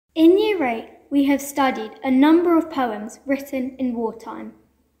In Year 8, we have studied a number of poems written in wartime.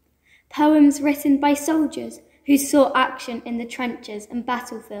 Poems written by soldiers who saw action in the trenches and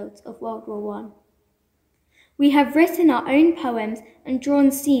battlefields of World War I. We have written our own poems and drawn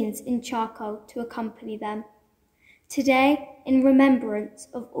scenes in charcoal to accompany them. Today, in remembrance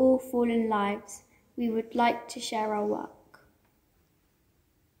of all fallen lives, we would like to share our work.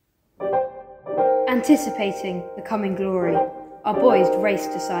 Anticipating the coming glory, our boys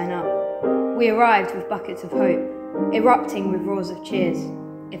raced to sign up. We arrived with buckets of hope, erupting with roars of cheers.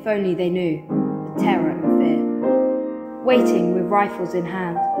 If only they knew the terror and fear. Waiting with rifles in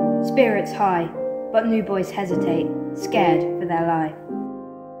hand, spirits high, but new boys hesitate, scared for their life.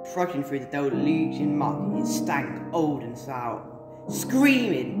 Trudging through the dull Legion muck, it stank old and sour.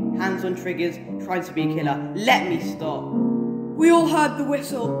 Screaming, hands on triggers, trying to be a killer, let me stop. We all heard the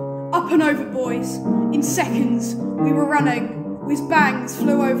whistle, up and over boys. In seconds, we were running. Whiz bangs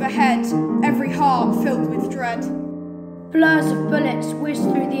flew overhead, every heart filled with dread. Blurs of bullets whizzed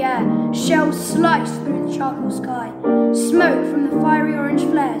through the air, shells sliced through the charcoal sky. Smoke from the fiery orange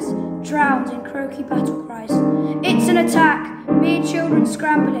flares drowned in croaky battle cries. It's an attack, mere children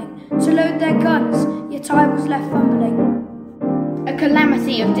scrambling to load their guns, yet I was left fumbling. A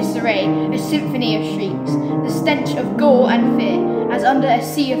calamity of disarray, a symphony of shrieks, the stench of gore and fear, as under a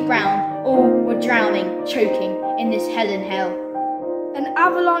sea of brown, all were drowning, choking in this hell in hell. An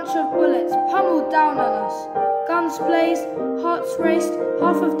avalanche of bullets pummeled down on us. Guns blazed, hearts raced,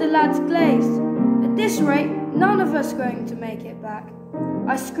 half of the lads glazed. At this rate, none of us going to make it back.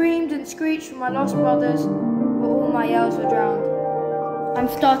 I screamed and screeched for my lost brothers, but all my yells were drowned. I'm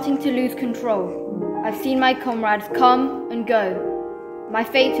starting to lose control. I've seen my comrades come and go. My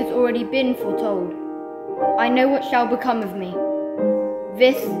fate has already been foretold. I know what shall become of me.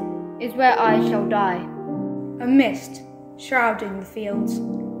 This is where I shall die. A mist shrouding the fields.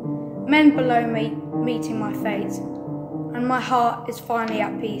 Men below me meeting my fate, and my heart is finally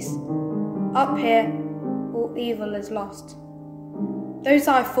at peace. Up here, all evil is lost. Those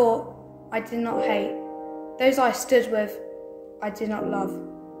I fought, I did not hate. Those I stood with, I did not love.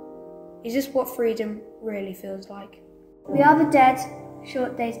 Is this what freedom really feels like? We are the dead,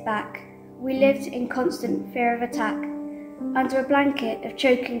 short days back. We lived in constant fear of attack. Under a blanket of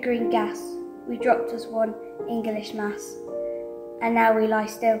choking green gas, we dropped as one English mass. And now we lie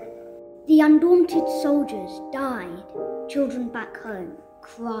still. The undaunted soldiers died. Children back home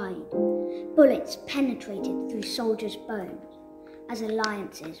cried. Bullets penetrated through soldiers' bones as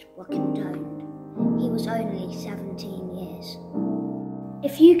alliances were condoned. He was only 17 years.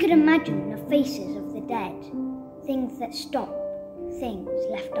 If you could imagine the faces of the dead, things that stopped, things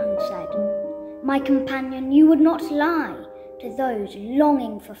left unsaid, my companion, you would not lie to those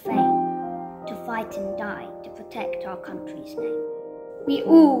longing for fame, to fight and die to protect our country's name. We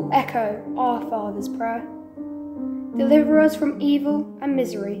all echo our Father's prayer. Deliver us from evil and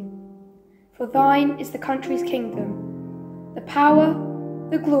misery, for thine is the country's kingdom, the power,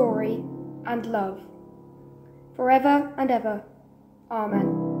 the glory, and love, forever and ever.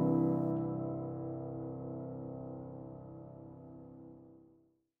 Amen.